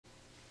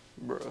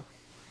Bruh.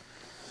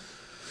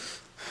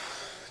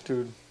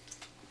 Dude,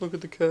 look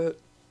at the cat.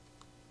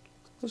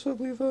 What's up,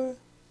 Levi?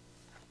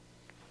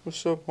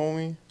 What's up,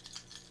 homie?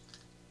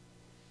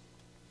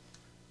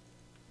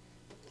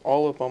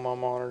 All up on my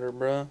monitor,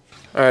 bruh.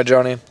 Alright,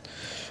 Johnny.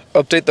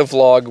 Update the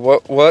vlog.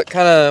 What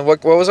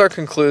was our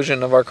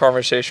conclusion of our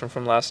conversation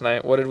from last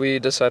night? What did we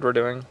decide we're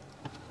doing?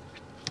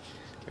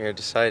 We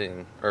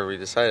decided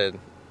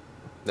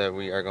that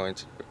we are going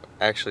to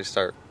actually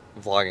start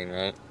vlogging,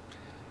 right?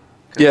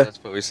 Yeah.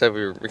 That's what we said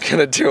we were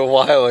gonna do a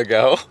while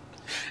ago.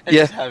 And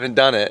Yeah. just haven't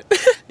done it.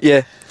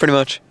 Yeah, pretty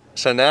much.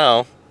 So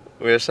now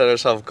we have set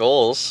ourselves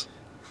goals,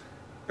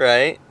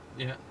 right?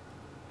 Yeah.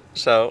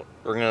 So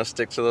we're gonna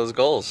stick to those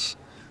goals.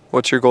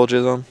 What's your goal,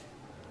 Jizon?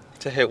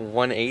 To hit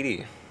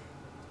 180.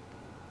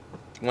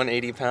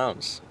 180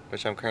 pounds,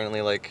 which I'm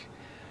currently like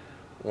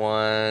I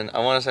want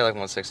to say like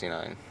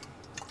 169.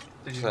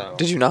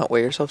 Did you not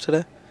weigh yourself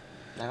today?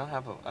 I don't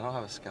have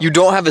a scale. You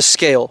don't have a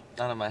scale.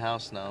 Not at my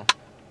house, no.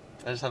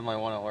 I just have my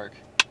one at work.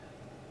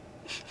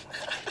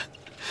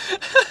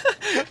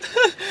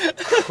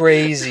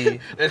 Crazy.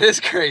 It is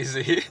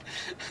crazy.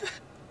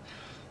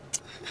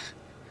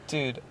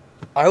 Dude,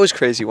 I was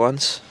crazy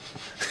once.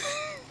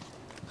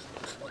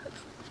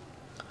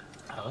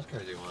 I was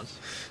crazy once.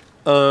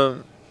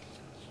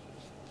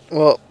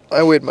 Well,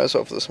 I weighed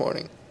myself this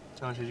morning.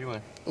 How much did you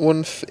weigh?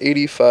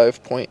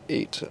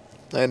 185.8.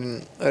 I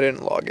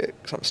didn't log it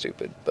because I'm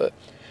stupid, but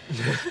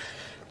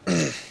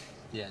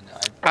Yeah, no.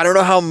 I don't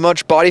know how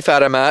much body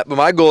fat I'm at, but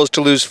my goal is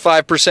to lose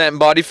 5%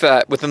 body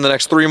fat within the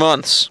next 3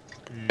 months.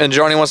 And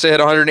Johnny wants to hit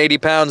 180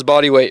 pounds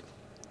body weight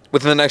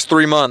within the next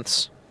 3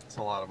 months. That's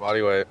a lot of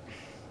body weight.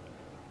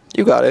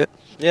 You got it.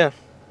 Yeah,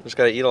 just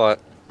gotta eat a lot.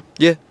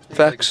 Yeah, Like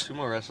facts. a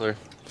sumo wrestler.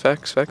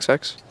 Facts. Are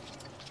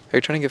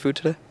you trying to get food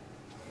today?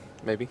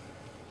 Maybe.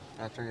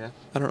 After, yeah.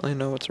 I don't really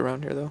know what's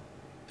around here, though.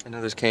 I know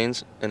there's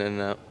Cane's and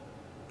In-N-Out.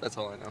 That's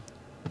all I know.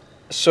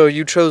 So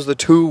you chose the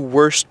 2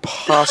 worst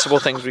possible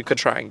things we could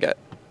try and get.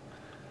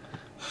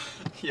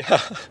 Yeah.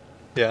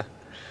 Yeah.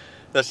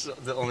 That's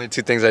the only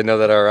 2 things I know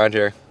that are around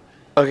here.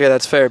 Okay,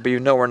 that's fair, but you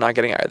know we're not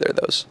getting either of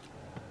those.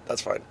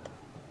 That's fine.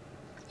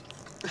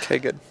 Okay,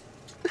 good.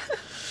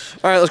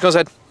 All right, let's go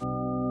inside.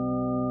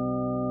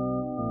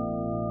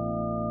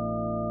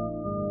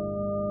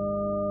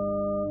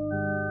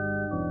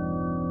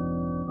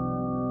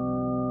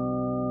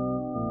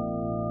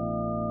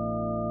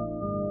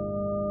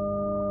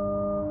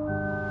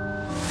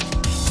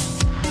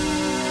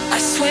 I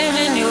swim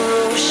in your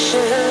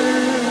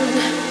ocean,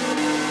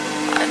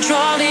 I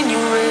drown in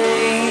your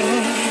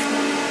rain.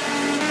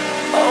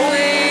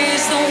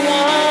 Always the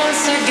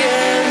ones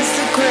against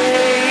the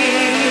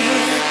grain.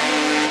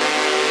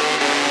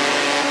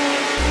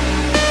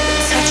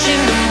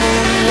 Touching the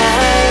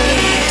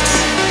moonlight,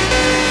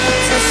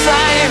 the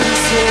fire and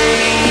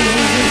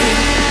flame.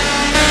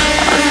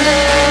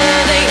 Under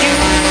the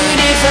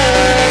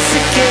universe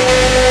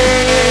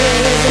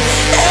again.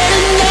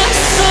 And our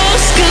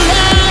souls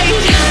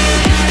collide.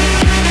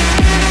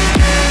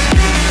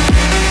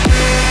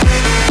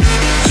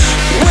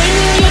 When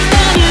you're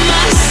by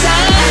my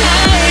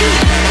side,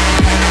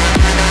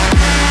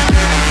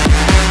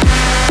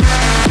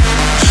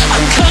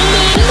 I'm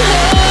coming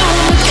home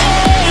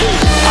again.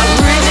 I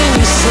breathe in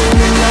your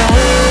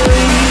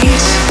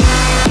sunlight,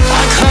 I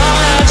call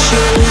out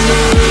your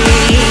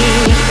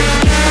name.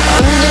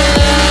 Under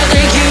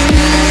the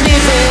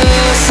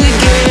universe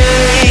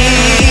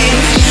again.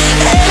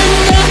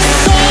 And our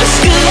souls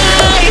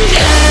collide.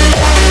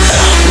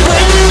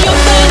 When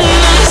you're by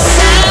my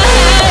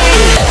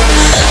side,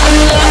 I'm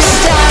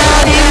lost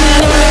out in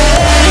the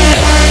rain.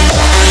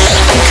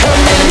 I'm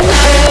coming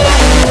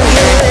home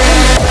again.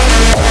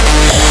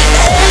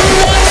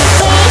 And our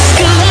souls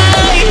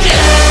collide.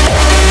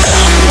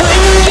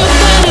 When you're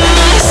by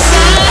my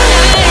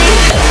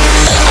side,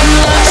 I'm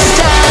lost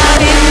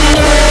out in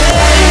the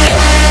rain.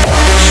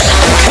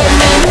 I'm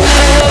coming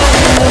home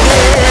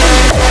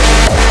again.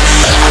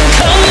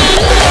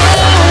 I'm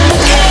coming home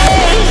again.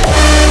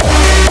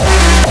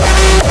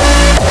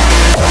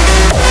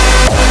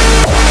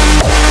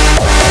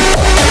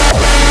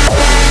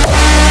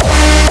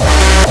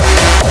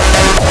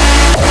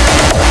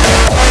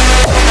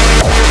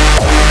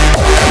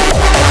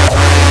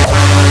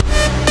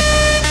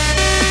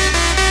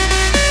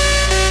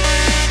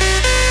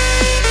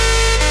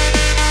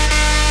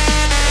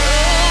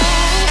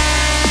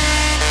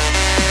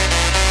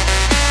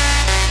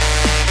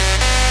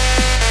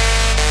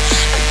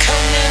 I'm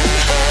coming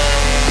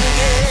home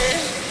again.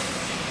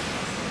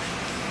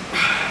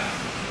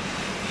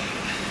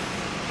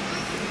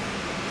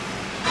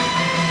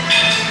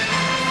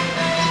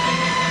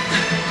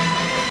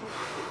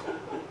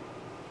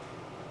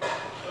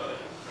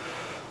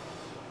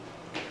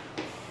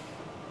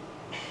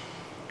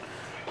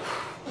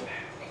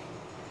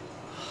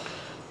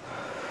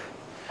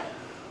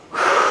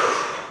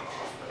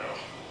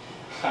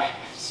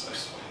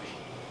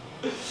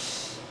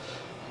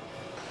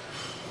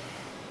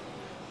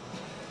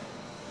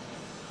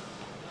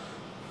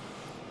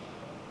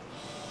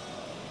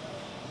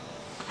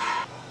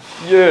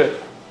 Yeah.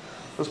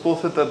 Let's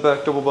both hit that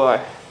back double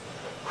by.